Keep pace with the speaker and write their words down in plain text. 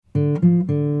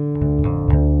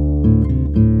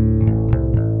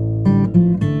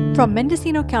From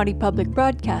Mendocino County Public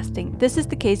Broadcasting, this is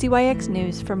the KZYX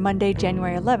News for Monday,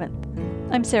 January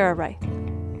 11th. I'm Sarah Wright.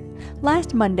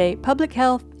 Last Monday, Public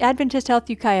Health, Adventist Health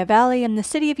Ukiah Valley, and the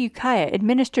City of Ukiah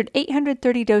administered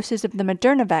 830 doses of the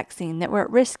Moderna vaccine that were at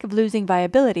risk of losing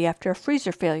viability after a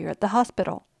freezer failure at the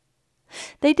hospital.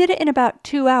 They did it in about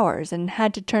 2 hours and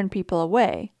had to turn people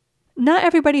away. Not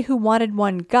everybody who wanted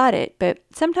one got it, but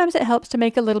sometimes it helps to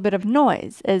make a little bit of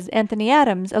noise, as Anthony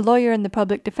Adams, a lawyer in the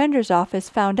Public Defender's Office,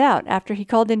 found out after he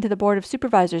called into the Board of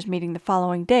Supervisors meeting the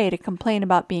following day to complain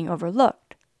about being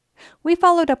overlooked. We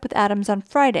followed up with Adams on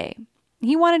Friday.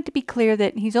 He wanted to be clear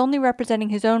that he's only representing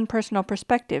his own personal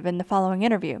perspective in the following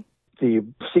interview. The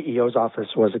CEO's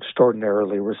office was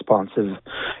extraordinarily responsive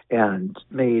and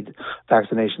made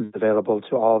vaccinations available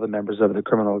to all the members of the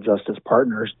criminal justice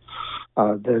partners,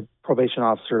 the probation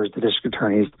officers, the district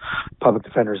attorneys, public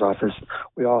defender's office.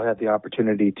 We all had the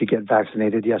opportunity to get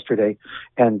vaccinated yesterday,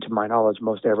 and to my knowledge,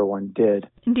 most everyone did.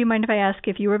 Do you mind if I ask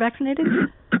if you were vaccinated?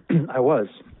 I was.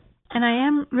 And I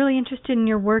am really interested in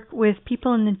your work with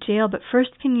people in the jail, but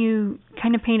first, can you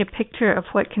kind of paint a picture of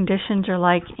what conditions are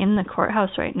like in the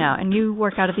courthouse right now? And you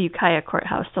work out of the Ukiah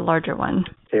courthouse, the larger one.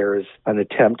 There's an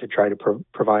attempt to try to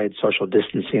provide social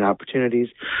distancing opportunities.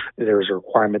 There's a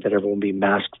requirement that everyone be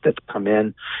masked that come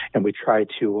in, and we try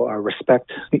to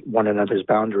respect one another's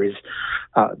boundaries.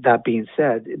 That being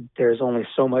said, there's only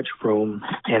so much room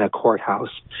in a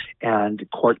courthouse, and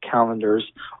court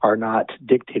calendars are not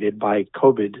dictated by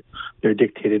COVID. They're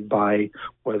dictated by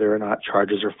whether or not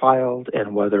charges are filed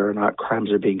and whether or not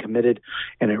crimes are being committed,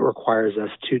 and it requires us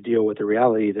to deal with the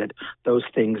reality that those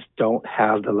things don't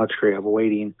have the luxury of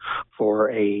waiting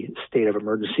for a state of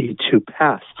emergency to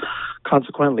pass.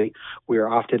 Consequently, we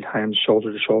are oftentimes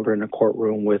shoulder to shoulder in a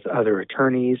courtroom with other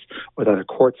attorneys, with other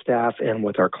court staff, and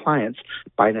with our clients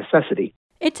by necessity.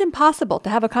 It's impossible to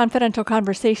have a confidential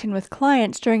conversation with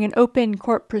clients during an open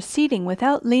court proceeding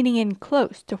without leaning in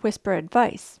close to whisper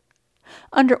advice.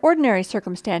 Under ordinary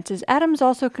circumstances, Adams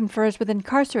also confers with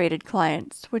incarcerated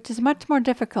clients, which is much more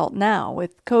difficult now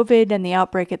with COVID and the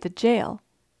outbreak at the jail.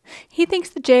 He thinks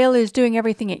the jail is doing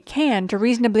everything it can to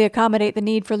reasonably accommodate the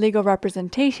need for legal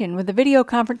representation with a video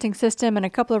conferencing system and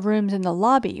a couple of rooms in the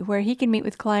lobby where he can meet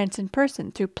with clients in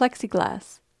person through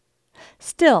plexiglass.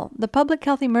 Still, the public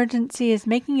health emergency is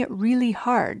making it really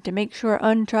hard to make sure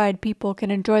untried people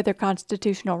can enjoy their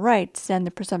constitutional rights and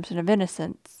the presumption of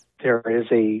innocence. There is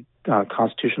a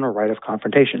constitutional right of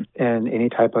confrontation in any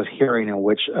type of hearing in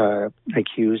which an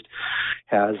accused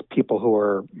has people who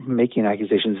are making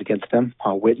accusations against them,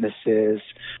 witnesses,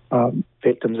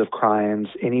 victims of crimes,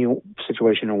 any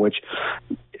situation in which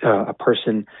a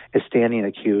person is standing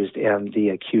accused and the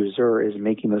accuser is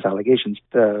making those allegations.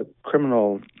 The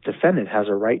criminal defendant has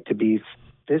a right to be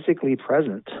physically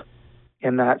present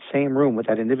in that same room with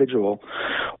that individual,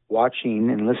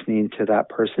 watching and listening to that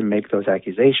person make those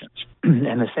accusations.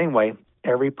 In the same way,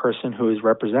 every person who is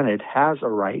represented has a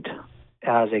right,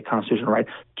 as a constitutional right,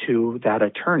 to that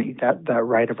attorney. That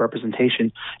right of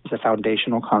representation is a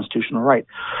foundational constitutional right.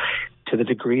 To the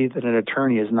degree that an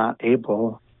attorney is not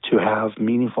able to have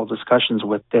meaningful discussions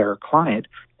with their client,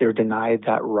 they're denied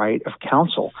that right of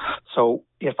counsel. So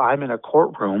if I'm in a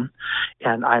courtroom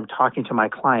and I'm talking to my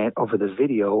client over the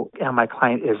video, and my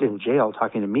client is in jail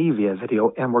talking to me via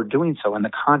video, and we're doing so in the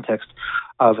context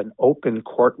of an open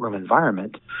courtroom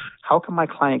environment, how can my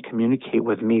client communicate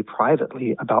with me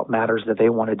privately about matters that they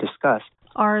want to discuss?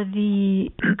 Are the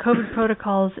COVID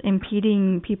protocols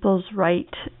impeding people's right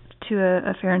to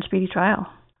a fair and speedy trial?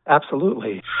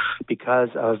 Absolutely. Because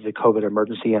of the COVID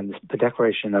emergency and the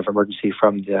declaration of emergency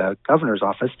from the governor's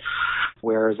office,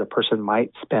 whereas a person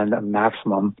might spend a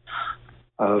maximum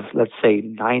of, let's say,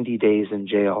 90 days in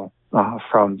jail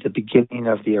from the beginning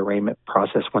of the arraignment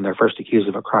process when they're first accused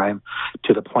of a crime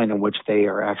to the point in which they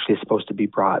are actually supposed to be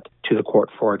brought to the court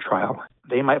for a trial.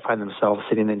 They might find themselves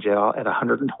sitting in jail at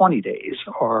 120 days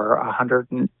or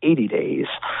 180 days,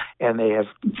 and they have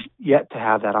yet to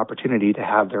have that opportunity to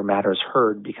have their matters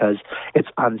heard because it's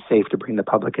unsafe to bring the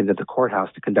public into the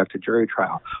courthouse to conduct a jury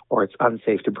trial, or it's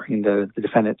unsafe to bring the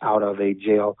defendant out of a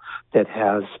jail that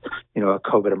has, a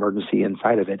COVID emergency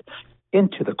inside of it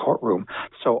into the courtroom.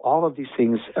 So all of these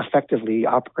things effectively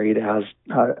operate as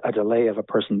a delay of a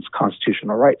person's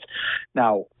constitutional rights.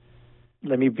 Now,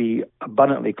 let me be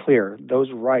abundantly clear.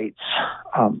 Those rights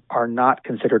are not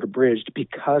considered abridged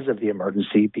because of the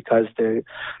emergency, because the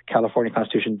California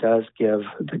Constitution does give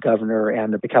the governor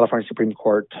and the California Supreme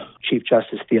Court Chief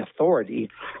Justice the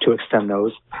authority to extend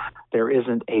those. There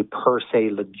isn't a per se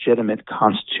legitimate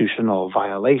constitutional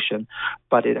violation,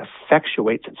 but it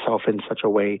effectuates itself in such a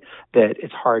way that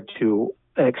it's hard to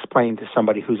explain to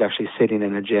somebody who's actually sitting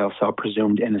in a jail cell,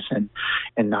 presumed innocent,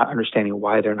 and not understanding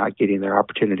why they're not getting their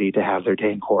opportunity to have their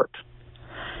day in court.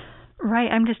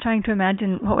 Right. I'm just trying to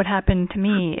imagine what would happen to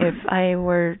me if I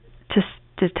were to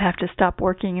have to stop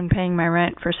working and paying my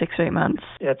rent for 6 or 8 months.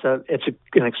 It's an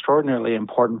extraordinarily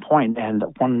important point, and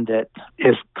one that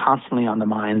is constantly on the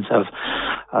minds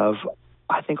of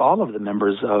I think all of the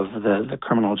members of the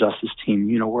criminal justice team.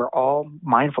 We're all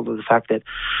mindful of the fact that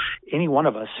any one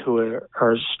of us who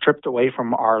are stripped away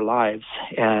from our lives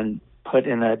and put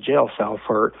in a jail cell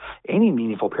for any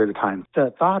meaningful period of time,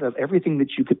 the thought of everything that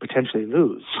you could potentially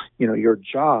lose, your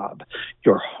job,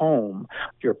 your home,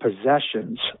 your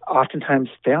possessions, oftentimes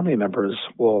family members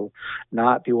will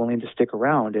not be willing to stick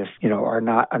around if, are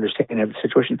not understanding of the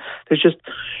situation.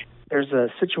 There's a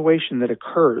situation that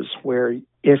occurs where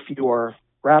if you are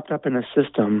wrapped up in a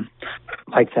system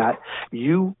like that,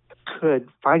 you could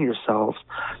find yourself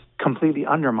completely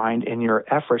undermined in your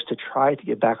efforts to try to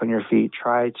get back on your feet,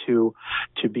 try to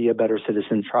be a better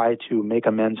citizen, try to make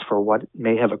amends for what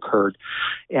may have occurred.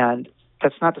 And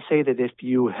that's not to say that if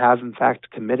you have, in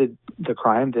fact, committed the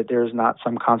crime, that there's not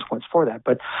some consequence for that.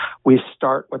 But we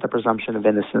start with the presumption of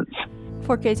innocence.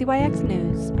 For KZYX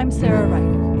News, I'm Sarah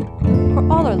Wright.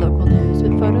 For all our local news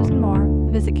with photos and more,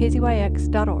 visit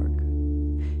kzyx.org.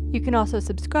 You can also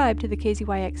subscribe to the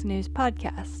KZYX News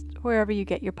podcast, wherever you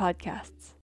get your podcasts.